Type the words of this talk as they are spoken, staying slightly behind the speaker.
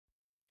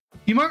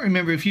You might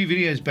remember a few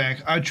videos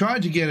back, I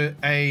tried to get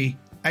a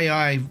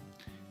AI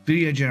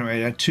video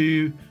generator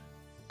to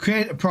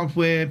create a prompt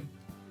where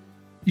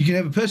you can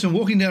have a person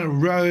walking down a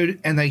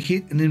road and they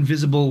hit an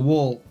invisible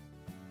wall.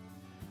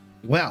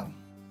 Well,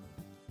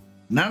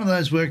 none of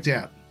those worked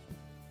out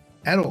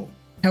at all.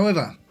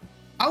 However,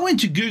 I went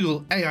to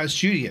Google AI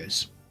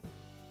Studios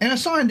and I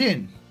signed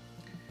in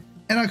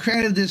and I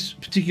created this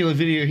particular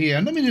video here.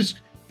 And let me just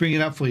bring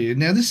it up for you.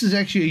 Now, this is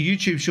actually a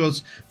YouTube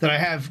Shorts that I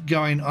have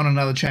going on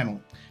another channel.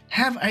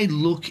 Have a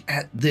look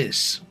at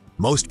this.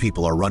 Most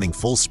people are running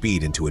full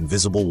speed into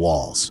invisible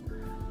walls.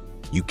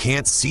 You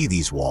can't see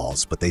these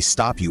walls, but they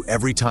stop you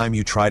every time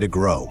you try to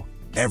grow,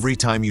 every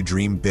time you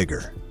dream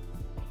bigger.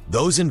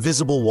 Those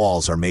invisible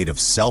walls are made of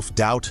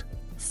self-doubt,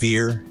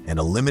 fear, and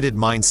a limited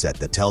mindset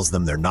that tells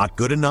them they're not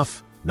good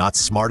enough, not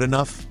smart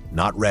enough,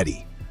 not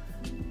ready.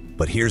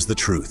 But here's the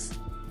truth.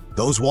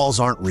 Those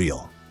walls aren't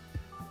real.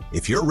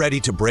 If you're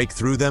ready to break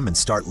through them and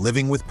start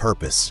living with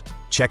purpose,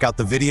 check out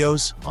the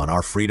videos on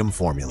our Freedom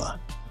Formula.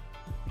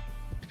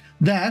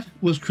 That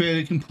was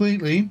created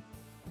completely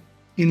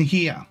in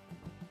here,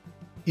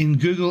 in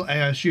Google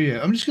AI Studio.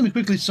 I'm just going to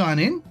quickly sign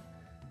in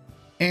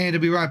and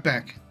I'll be right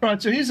back. All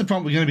right, so here's the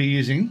prompt we're going to be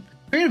using.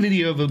 Create a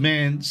video of a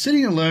man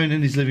sitting alone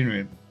in his living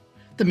room.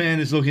 The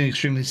man is looking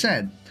extremely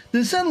sad.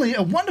 Then suddenly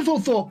a wonderful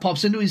thought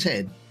pops into his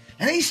head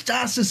and he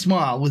starts to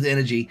smile with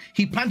energy.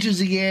 He punches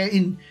the air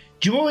in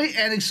joy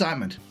and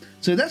excitement.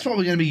 So that's what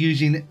we're going to be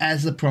using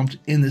as the prompt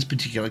in this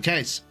particular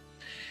case.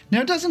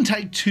 Now, it doesn't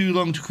take too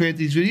long to create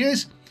these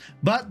videos,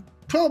 but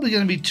probably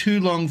going to be too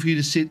long for you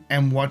to sit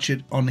and watch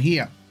it on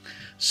here.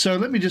 So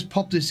let me just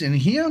pop this in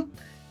here,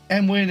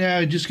 and we're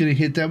now just going to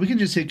hit that. We can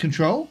just hit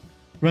Control,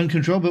 run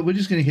Control, but we're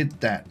just going to hit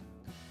that.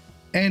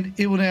 And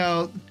it will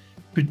now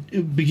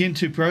begin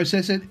to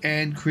process it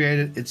and create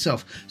it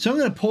itself. So I'm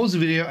going to pause the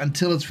video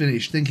until it's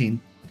finished thinking,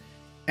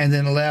 and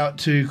then allow it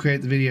to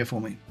create the video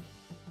for me.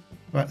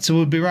 Right, so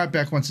we'll be right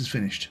back once it's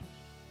finished.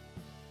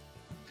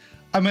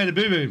 I made a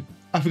boo-boo.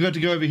 I forgot to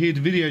go over here to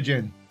video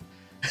gen.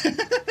 Let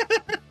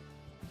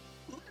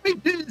me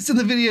do this in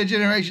the video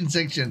generation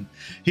section.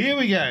 Here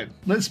we go.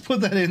 Let's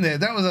put that in there.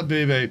 That was a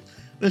boo-boo.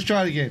 Let's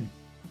try it again.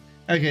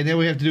 Okay, now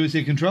we have to do is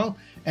hit Control,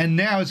 and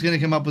now it's going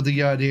to come up with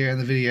the idea and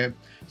the video.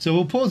 So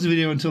we'll pause the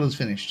video until it's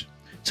finished.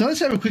 So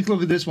let's have a quick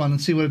look at this one and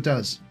see what it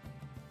does.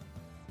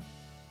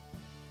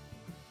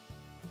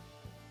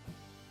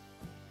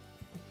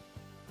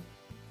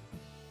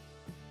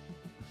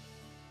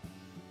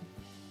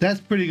 That's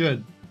pretty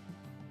good.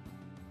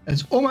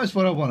 It's almost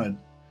what I wanted.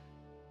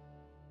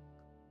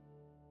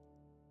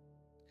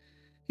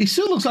 He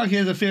still looks like he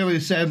has a fairly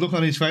sad look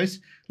on his face,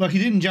 like he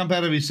didn't jump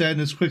out of his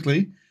sadness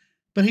quickly,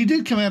 but he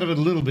did come out of it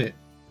a little bit.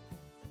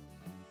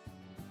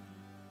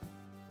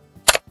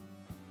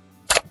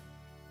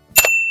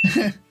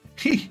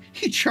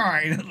 He's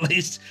trying at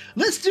least.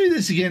 Let's do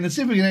this again and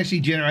see if we can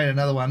actually generate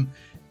another one,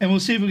 and we'll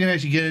see if we can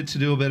actually get it to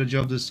do a better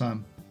job this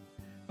time.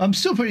 I'm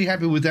still pretty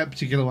happy with that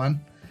particular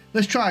one.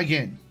 Let's try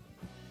again.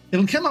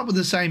 It'll come up with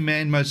the same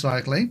man most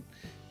likely,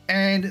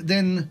 and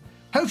then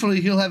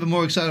hopefully he'll have a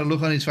more excited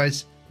look on his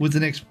face with the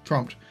next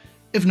prompt.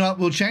 If not,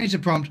 we'll change the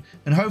prompt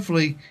and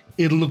hopefully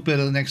it'll look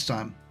better the next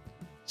time.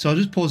 So I'll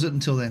just pause it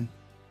until then.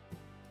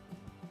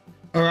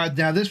 All right,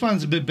 now this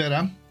one's a bit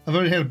better. I've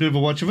already had a bit of a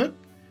watch of it.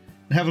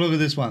 Have a look at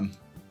this one.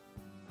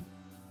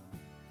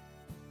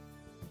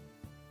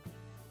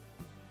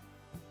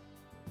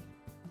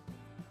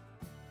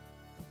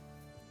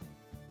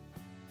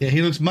 Yeah,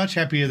 he looks much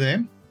happier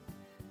there.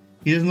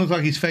 He doesn't look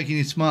like he's faking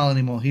his smile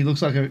anymore. He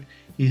looks like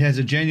he has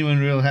a genuine,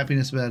 real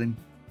happiness about him.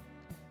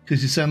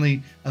 Because he's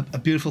suddenly a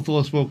beautiful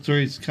thought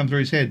come through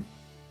his head.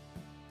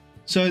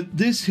 So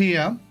this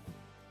here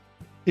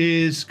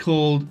is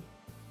called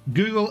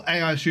Google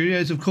AI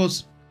Studios. Of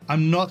course,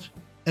 I'm not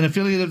an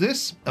affiliate of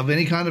this, of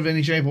any kind, of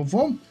any shape or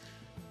form.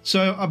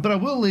 So, but I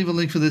will leave a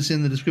link for this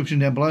in the description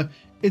down below.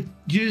 You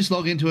just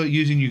log into it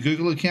using your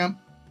Google account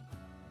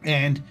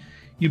and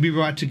you'll be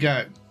right to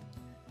go.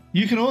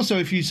 You can also,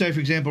 if you say,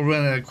 for example,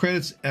 run out of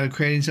credits out of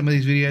creating some of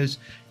these videos,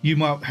 you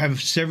might have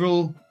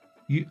several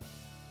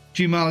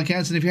Gmail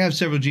accounts. And if you have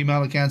several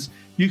Gmail accounts,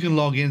 you can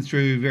log in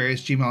through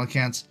various Gmail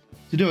accounts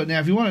to do it. Now,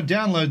 if you want to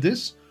download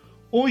this,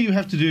 all you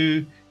have to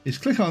do is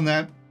click on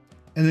that,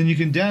 and then you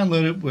can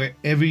download it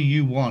wherever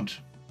you want.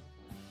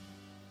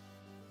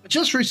 I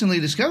just recently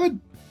discovered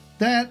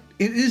that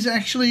it is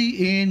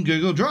actually in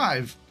Google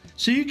Drive.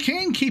 So you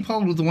can keep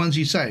hold of the ones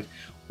you save.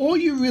 All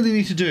you really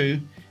need to do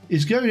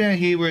is go down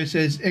here where it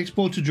says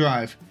export to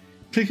drive.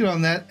 Click it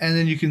on that, and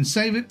then you can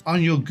save it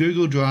on your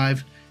Google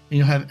Drive, and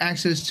you'll have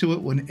access to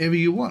it whenever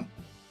you want.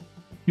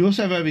 You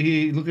also have over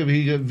here, look over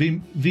here, you got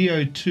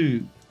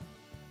VO2.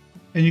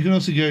 And you can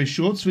also go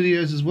shorts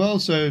videos as well.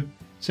 So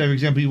say, for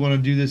example, you want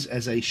to do this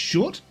as a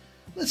short.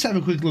 Let's have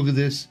a quick look at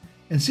this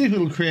and see if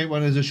it'll create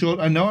one as a short.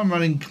 I know I'm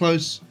running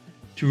close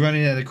to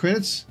running out of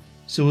credits,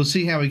 so we'll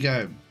see how we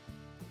go.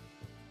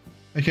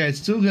 Okay, it's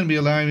still going to be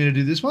allowing me to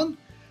do this one.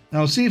 And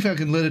I'll see if I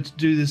can let it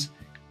do this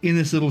in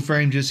this little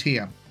frame just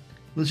here.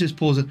 Let's just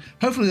pause it.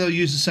 Hopefully they'll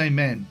use the same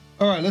man.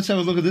 All right, let's have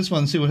a look at this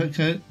one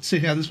and see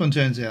how this one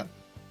turns out.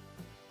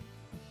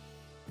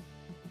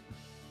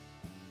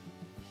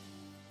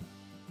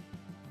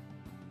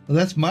 Well,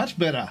 that's much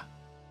better.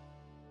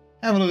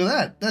 Have a look at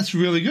that. That's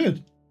really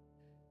good.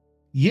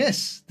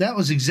 Yes, that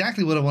was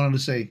exactly what I wanted to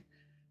see.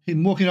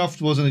 Him walking off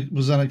was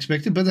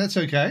unexpected, but that's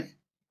okay.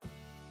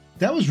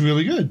 That was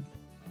really good.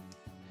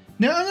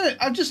 Now,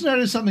 I've just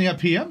noticed something up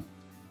here.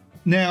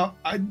 Now,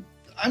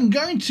 I'm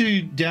going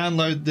to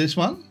download this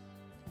one.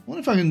 I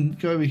wonder if I can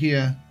go over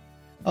here.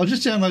 I'll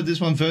just download this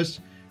one first,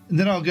 and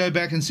then I'll go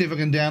back and see if I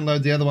can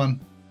download the other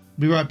one.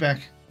 Be right back.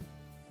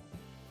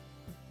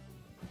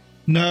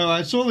 No,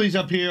 I saw these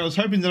up here. I was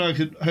hoping that I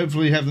could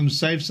hopefully have them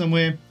saved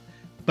somewhere,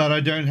 but I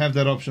don't have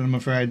that option, I'm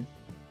afraid.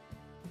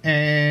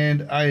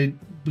 And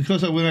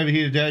because I went over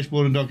here to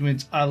dashboard and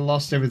documents, I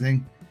lost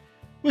everything,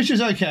 which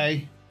is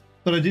okay,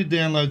 but I did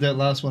download that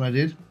last one I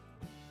did.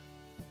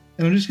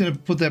 And I'm just going to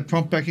put that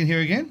prompt back in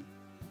here again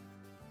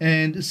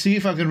and see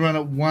if I can run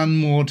it one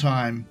more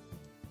time.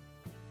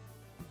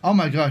 Oh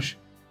my gosh,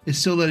 it's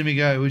still letting me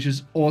go, which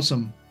is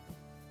awesome.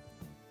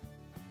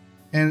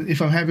 And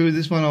if I'm happy with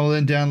this one, I'll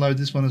then download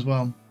this one as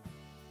well.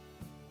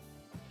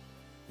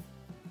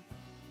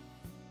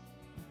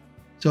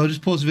 So I'll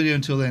just pause the video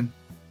until then.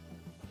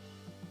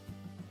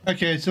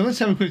 Okay, so let's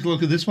have a quick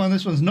look at this one.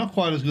 This one's not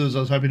quite as good as I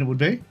was hoping it would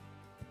be.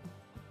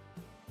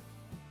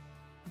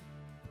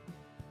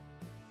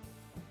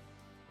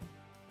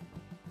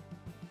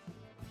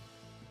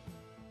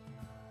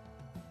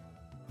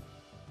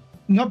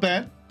 Not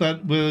bad,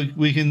 but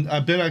we can.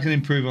 I bet I can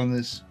improve on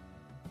this.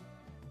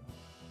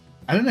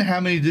 I don't know how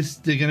many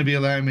they're going to be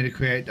allowing me to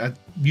create.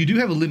 You do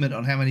have a limit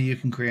on how many you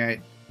can create.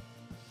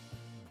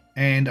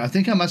 And I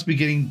think I must be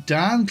getting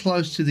darn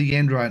close to the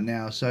end right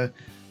now. So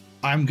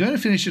I'm going to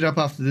finish it up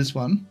after this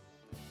one.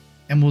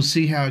 And we'll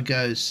see how it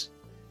goes.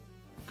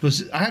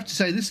 Because I have to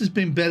say, this has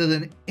been better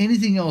than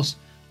anything else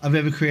I've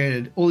ever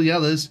created. All the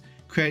others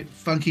create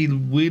funky,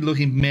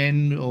 weird-looking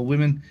men or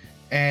women.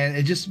 And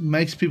it just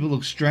makes people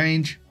look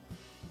strange.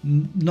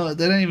 No,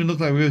 they don't even look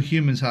like real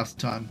humans half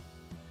the time.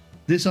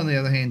 This, on the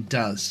other hand,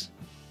 does.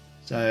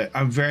 So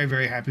I'm very,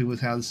 very happy with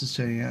how this is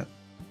turning out.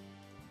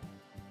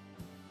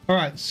 All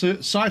right, so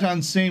sight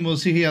unseen, we'll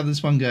see how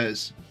this one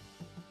goes.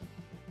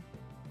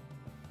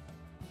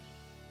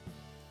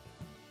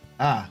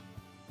 Ah,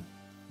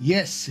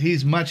 yes,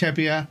 he's much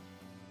happier.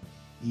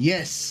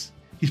 Yes,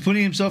 he's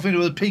putting himself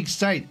into a peak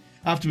state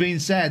after being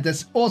sad.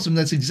 That's awesome.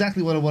 That's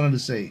exactly what I wanted to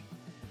see.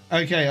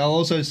 Okay, I'll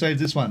also save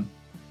this one.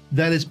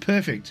 That is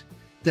perfect.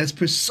 That's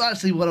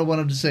precisely what I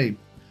wanted to see.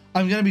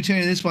 I'm going to be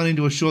turning this one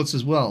into a shorts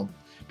as well,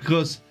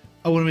 because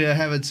I want to be able to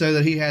have it so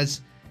that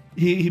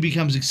he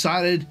becomes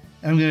excited,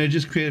 and I'm going to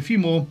just create a few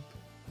more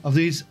of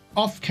these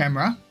off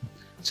camera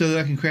so that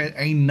I can create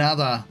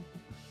another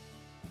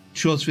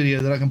shorts video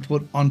that I can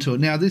put onto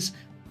it. Now this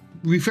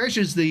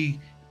refreshes the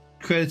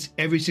credits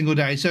every single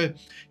day, so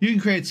you can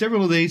create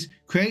several of these,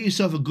 create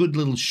yourself a good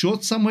little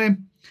short somewhere,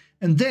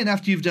 and then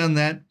after you've done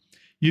that,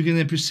 you can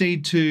then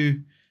proceed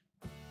to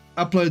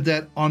upload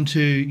that onto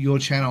your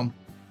channel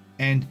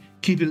and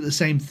keep it at the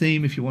same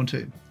theme if you want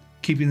to,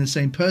 keeping the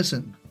same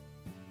person.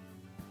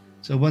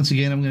 So once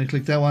again, I'm going to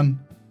click that one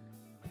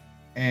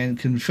and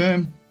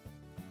confirm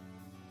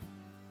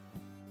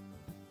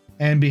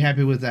and be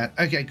happy with that.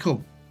 Okay,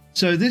 cool.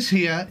 So this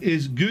here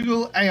is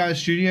Google AI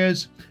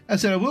Studios.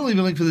 As I said, I will leave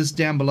a link for this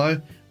down below.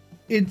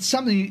 It's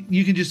something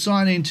you can just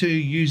sign into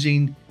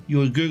using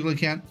your Google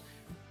account.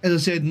 As I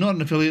said, not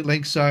an affiliate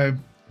link, so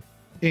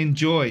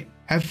enjoy.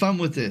 Have fun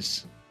with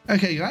this.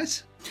 Okay,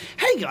 guys.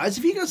 Hey guys,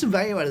 if you got some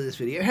value out of this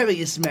video, how about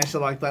you smash the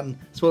like button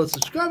as well as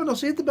subscribe, and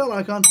also hit the bell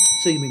icon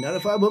so you can be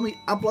notified when we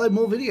upload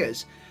more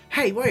videos.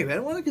 Hey, wait about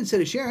it, why not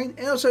consider sharing,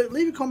 and also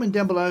leave a comment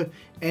down below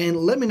and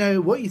let me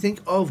know what you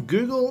think of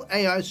Google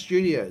AI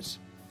Studios.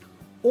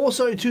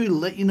 Also to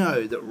let you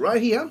know that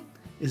right here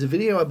is a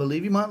video I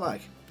believe you might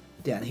like.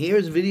 Down here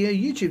is a video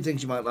YouTube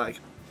thinks you might like.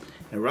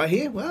 And right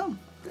here, well,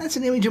 that's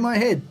an image of my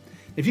head.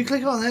 If you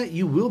click on that,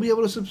 you will be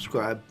able to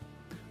subscribe.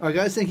 Alright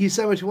guys, thank you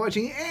so much for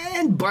watching,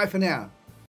 and bye for now.